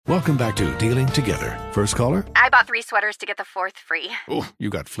Welcome back to Dealing Together. First caller? I bought 3 sweaters to get the 4th free. Oh, you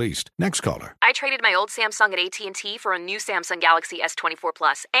got fleeced. Next caller? I traded my old Samsung at AT&T for a new Samsung Galaxy S24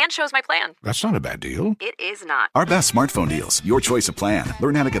 Plus and chose my plan. That's not a bad deal. It is not. Our best smartphone deals. Your choice of plan.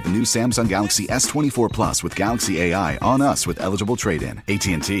 Learn how to get the new Samsung Galaxy S24 Plus with Galaxy AI on us with eligible trade-in.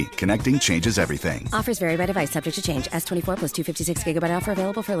 AT&T. Connecting changes everything. Offers vary by device. Subject to change. S24 plus 256 gigabyte offer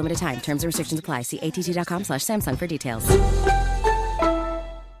available for a limited time. Terms and restrictions apply. See att.com/Samsung for details.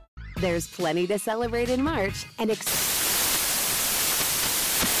 There's plenty to celebrate in March and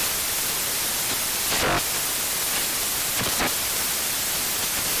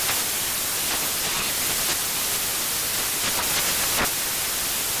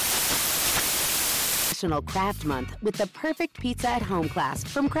National Craft Month with the perfect pizza at home class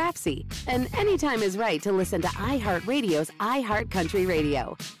from Craftsy. And anytime is right to listen to iHeartRadio's iHeartCountry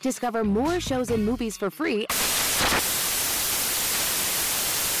Radio. Discover more shows and movies for free.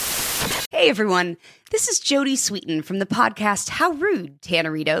 Hey everyone, this is Jody Sweeten from the podcast How Rude,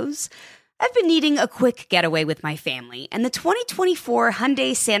 Tanneritos. I've been needing a quick getaway with my family, and the 2024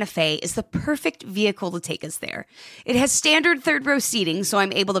 Hyundai Santa Fe is the perfect vehicle to take us there. It has standard third-row seating, so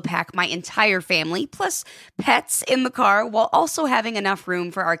I'm able to pack my entire family, plus pets, in the car, while also having enough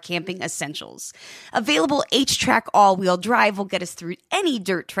room for our camping essentials. Available H-Track all-wheel drive will get us through any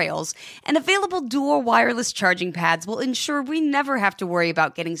dirt trails, and available dual wireless charging pads will ensure we never have to worry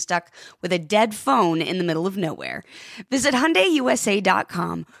about getting stuck with a dead phone in the middle of nowhere. Visit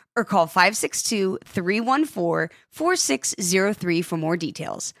HyundaiUSA.com or call 562-314-4603 for more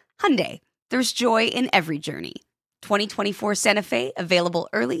details. Hyundai, there's joy in every journey. 2024 Santa Fe, available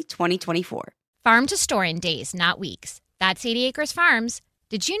early 2024. Farm to store in days, not weeks. That's 80 Acres Farms.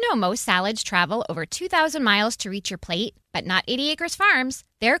 Did you know most salads travel over 2,000 miles to reach your plate? But not 80 Acres Farms.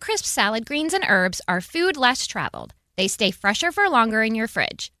 Their crisp salad greens and herbs are food less traveled. They stay fresher for longer in your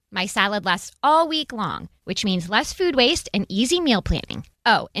fridge. My salad lasts all week long, which means less food waste and easy meal planning.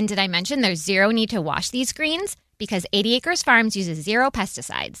 Oh, and did I mention there's zero need to wash these greens? Because 80 Acres Farms uses zero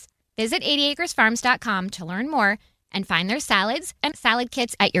pesticides. Visit 80acresfarms.com to learn more and find their salads and salad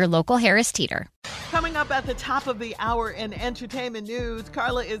kits at your local Harris Teeter. Coming up at the top of the hour in entertainment news,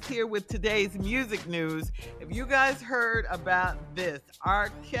 Carla is here with today's music news. Have you guys heard about this? R.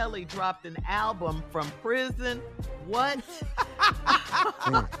 Kelly dropped an album from prison. What?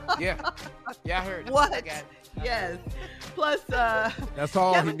 Yeah, I heard. What? I got it. Yes. Plus, that's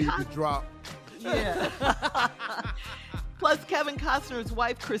all Kevin he needs to drop. Yeah. Plus, Kevin Costner's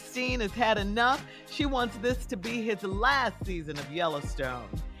wife, Christine, has had enough. She wants this to be his last season of Yellowstone.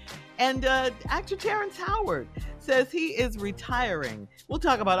 And actor Terrence Howard says he is retiring. We'll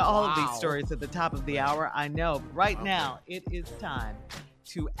talk about all of these stories at the top of the hour. I know. Right now, it is time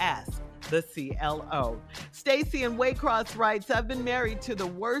to ask the CLO. Stacy in Waycross writes, I've been married to the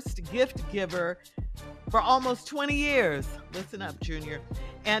worst gift giver for almost 20 years. Listen up, Junior.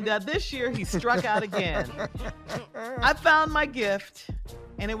 And this year he struck out again. I found my gift,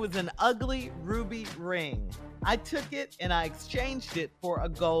 and it was an ugly ruby ring. I took it and I exchanged it for a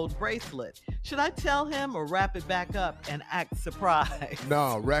gold bracelet. Should I tell him or wrap it back up and act surprised?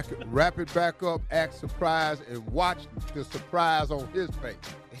 No, wrap it back up, act surprised, and watch the surprise on his face.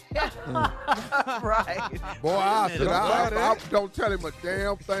 Right. Boy, I don't tell him a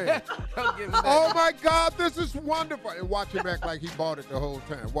damn thing. Oh my God, this is wonderful. And watch him act like he bought it the whole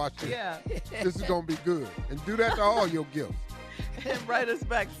time. Watch this. Yeah. This is going to be good. And do that to all your gifts. And write us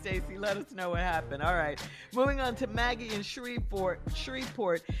back, Stacy. Let us know what happened. All right. Moving on to Maggie in Shreveport.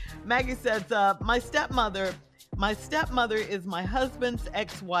 Maggie says, my stepmother is my husband's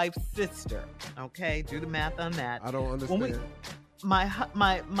ex-wife's sister. Okay, do the math on that. I don't understand.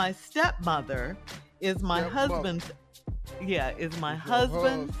 My stepmother is my husband's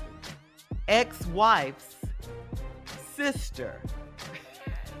ex-wife's sister.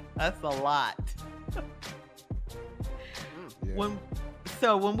 That's a lot. Yeah.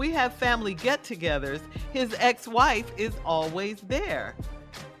 When we have family get-togethers, his ex-wife is always there.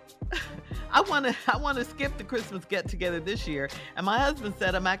 I want to skip the Christmas get-together this year, and my husband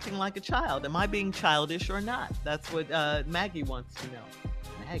said I'm acting like a child. Am I being childish or not? That's what Maggie wants to know.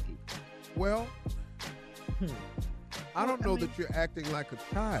 Maggie. Well, I don't know that you're acting like a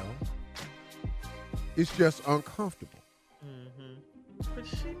child. It's just uncomfortable. Mm-hmm. But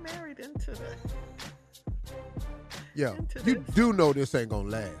she married into this. Yeah, you do know this ain't gonna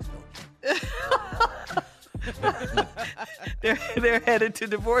last, don't you? They're headed to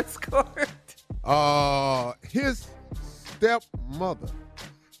divorce court. His stepmother.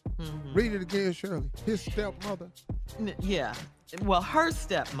 Mm-hmm. Read it again, Shirley. His stepmother. Yeah. Well, her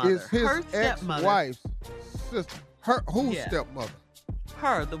stepmother. Is his ex-wife's sister. Whose stepmother?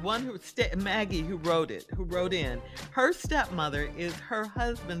 Her, the one Maggie who wrote in, her stepmother is her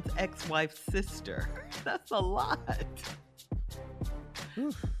husband's ex-wife's sister. That's a lot.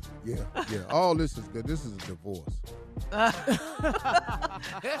 Yeah. All this is good. This is a divorce. That's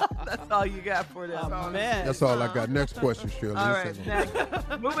all you got for this. That's all I got. Next question, Shirley. All right, next.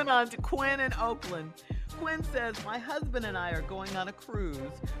 Moving on to Quinn in Oakland. Quinn says, my husband and I are going on a cruise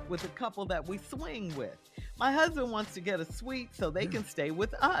with a couple that we swing with. My husband wants to get a suite so they can stay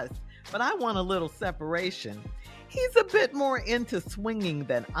with us, but I want a little separation. He's a bit more into swinging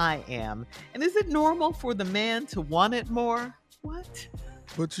than I am. And is it normal for the man to want it more? What?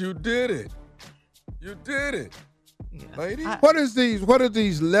 But you did it. You did it. Yeah. Lady? What are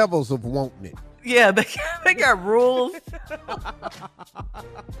these levels of wanting it? Yeah, they got rules.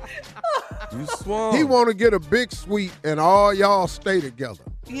 You swung. He want to get a big suite and all y'all stay together.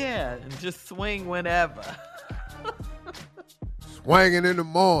 Yeah, and just swing whenever. Swinging in the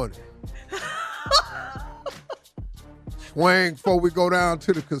morning. Swing before we go down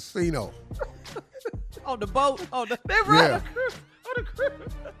to the casino. On the boat. They're Yeah. on the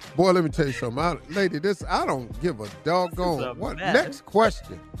cruise. Boy, let me tell you something. I don't give a doggone. What? Next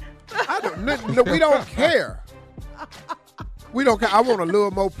question. We don't care. We don't care. I want a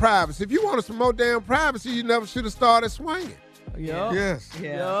little more privacy. If you wanted some more damn privacy, you never should have started swinging. Yeah. Yes.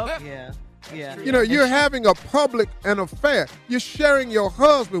 Yeah. You know, you're having a public an affair. You're sharing your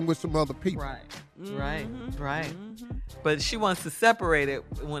husband with some other people. Right. But she wants to separate it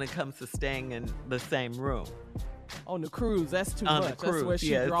when it comes to staying in the same room. On the cruise, that's too much. Cruise, that's where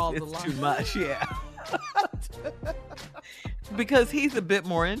she draws the line. It's too much, yeah. Because he's a bit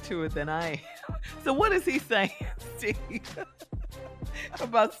more into it than I am. So what is he saying, Steve?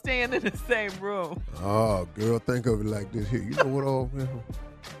 About staying in the same room? Oh, girl, think of it like this here. You know what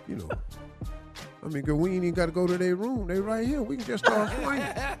I mean, girl, we ain't even got to go to their room. They right here. We can just start swinging.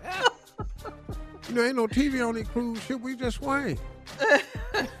 Ain't no TV on the cruise ship. We just swing.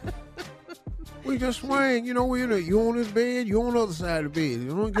 We just swing. You on this bed, you on the other side of the bed. You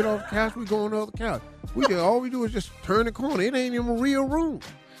don't get off the couch, we go on the other couch. All we do is just turn the corner. It ain't even a real room.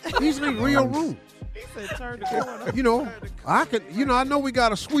 These ain't real rooms. He said turn the corner. I know we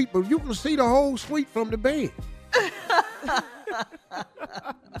got a suite, but you can see the whole suite from the bed.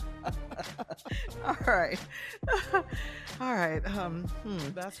 All right.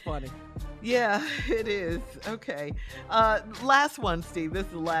 That's funny. Yeah, it is. Okay. Last one, Steve. This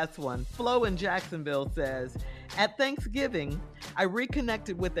is the last one. Flo in Jacksonville says, at Thanksgiving, I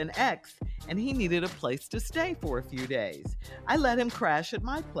reconnected with an ex and he needed a place to stay for a few days. I let him crash at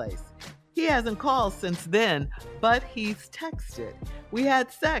my place. He hasn't called since then, but he's texted. We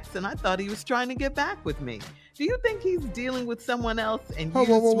had sex and I thought he was trying to get back with me. Do you think he's dealing with someone else and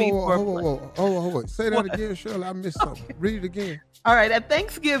used me for Hold on. Say that again, Shirley. I missed something. Read it again. All right. At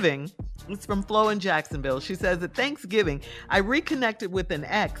Thanksgiving, it's from Flo in Jacksonville. She says, at Thanksgiving, I reconnected with an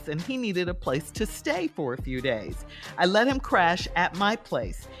ex and he needed a place to stay for a few days. I let him crash at my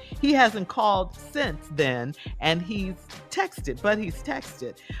place. He hasn't called since then and he's texted.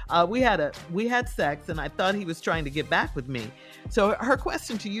 We had sex and I thought he was trying to get back with me. So her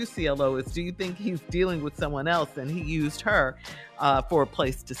question to you, CLO, is do you think he's dealing with someone else and he used her for a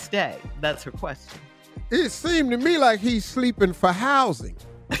place to stay? That's her question. It seemed to me like he's sleeping for housing.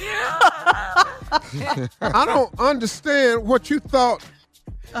 I don't understand what you thought.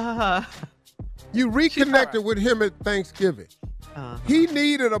 You reconnected with him at Thanksgiving. He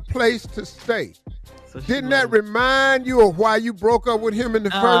needed a place to stay. So didn't that remind you of why you broke up with him in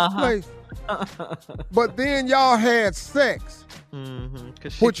the first place? But then y'all had sex,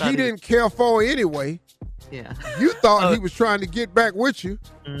 which he didn't care for anyway. Yeah. You thought he was trying to get back with you.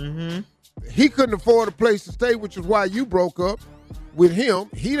 He couldn't afford a place to stay, which is why you broke up with him.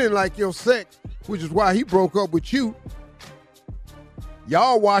 He didn't like your sex, which is why he broke up with you.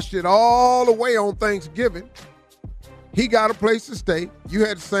 Y'all watched it all the way on Thanksgiving. He got a place to stay. You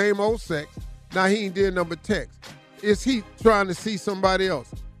had the same old sex. Now he ain't did number text. Is he trying to see somebody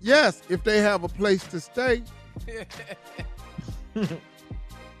else? Yes, if they have a place to stay.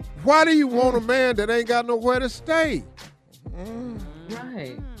 Why do you want a man that ain't got nowhere to stay?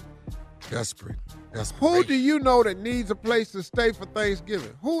 Right. Desperate. Who do you know that needs a place to stay for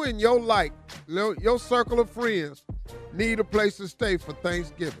Thanksgiving? Who in your life, your circle of friends, need a place to stay for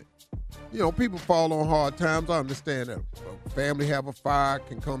Thanksgiving? You know, people fall on hard times. I understand that. A family have a fire,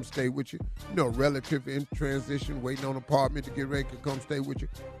 can come stay with you. You know, a relative in transition, waiting on an apartment to get ready, can come stay with you.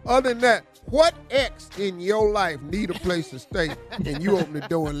 Other than that, what ex in your life need a place to stay and you open the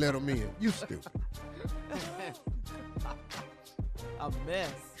door and let them in? You stupid. A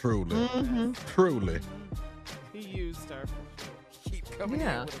mess. Truly. Truly. He used her for sure. coming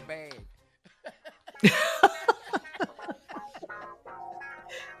Yeah. in with a bag.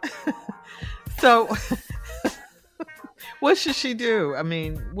 So, what should she do? I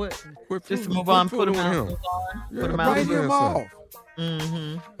mean, what? Just move on, put him out. Yeah, Put him out. write him off.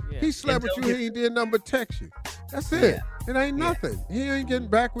 Mm-hmm. He slept with you. He ain't did nothing but text you. That's it. It ain't nothing. He ain't getting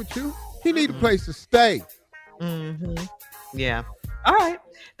back with you. He need a place to stay. Mm-hmm. Yeah. All right.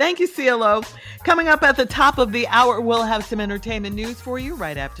 Thank you, CLO. Coming up at the top of the hour, we'll have some entertainment news for you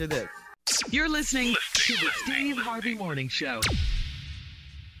right after this. You're listening to the Steve Harvey Morning Show.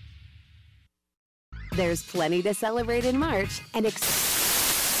 There's plenty to celebrate in March and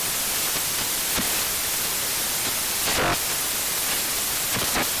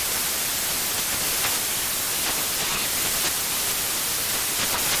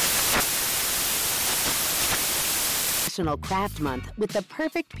National Craft Month with the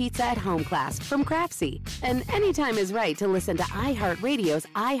perfect pizza at home class from Craftsy. And anytime is right to listen to iHeartRadio's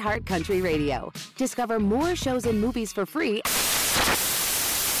iHeart Country Radio. Discover more shows and movies for free.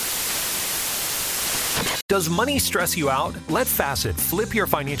 Does money stress you out? Let Facet flip your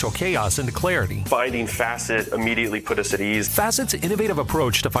financial chaos into clarity. Finding Facet immediately put us at ease. Facet's innovative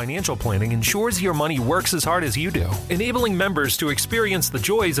approach to financial planning ensures your money works as hard as you do, enabling members to experience the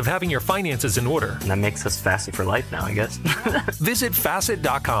joys of having your finances in order. And that makes us Facet for life now, I guess. Visit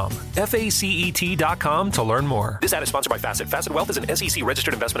Facet.com, FACET.com to learn more. This ad is sponsored by Facet. Facet Wealth is an SEC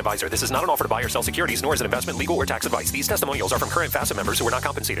registered investment advisor. This is not an offer to buy or sell securities, nor is it investment, legal, or tax advice. These testimonials are from current Facet members who are not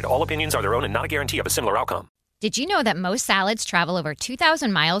compensated. All opinions are their own and not a guarantee of a similar outcome. Did you know that most salads travel over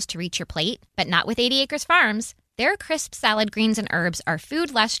 2,000 miles to reach your plate? But not with 80 Acres Farms. Their crisp salad greens and herbs are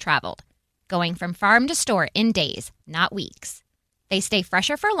food less traveled, going from farm to store in days, not weeks. They stay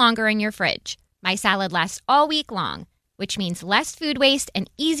fresher for longer in your fridge. My salad lasts all week long, which means less food waste and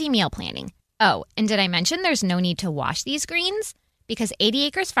easy meal planning. Oh, and did I mention there's no need to wash these greens? Because 80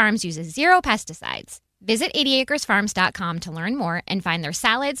 Acres Farms uses 0 pesticides. Visit 80acresfarms.com to learn more and find their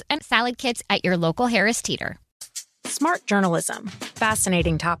salads and salad kits at your local Harris Teeter. Smart journalism.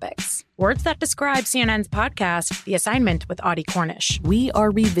 Fascinating topics. Words that describe CNN's podcast, The Assignment with Audie Cornish. We are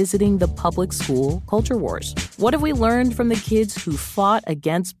revisiting the public school culture wars. What have we learned from the kids who fought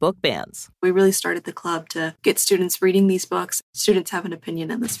against book bans? We really started the club to get students reading these books. Students have an opinion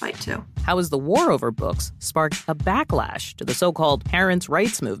in this fight, too. How has the war over books sparked a backlash to the so-called parents'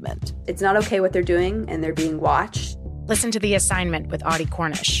 rights movement? It's not okay what they're doing, and they're being watched. Listen to The Assignment with Audie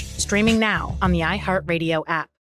Cornish. Streaming now on the iHeartRadio app.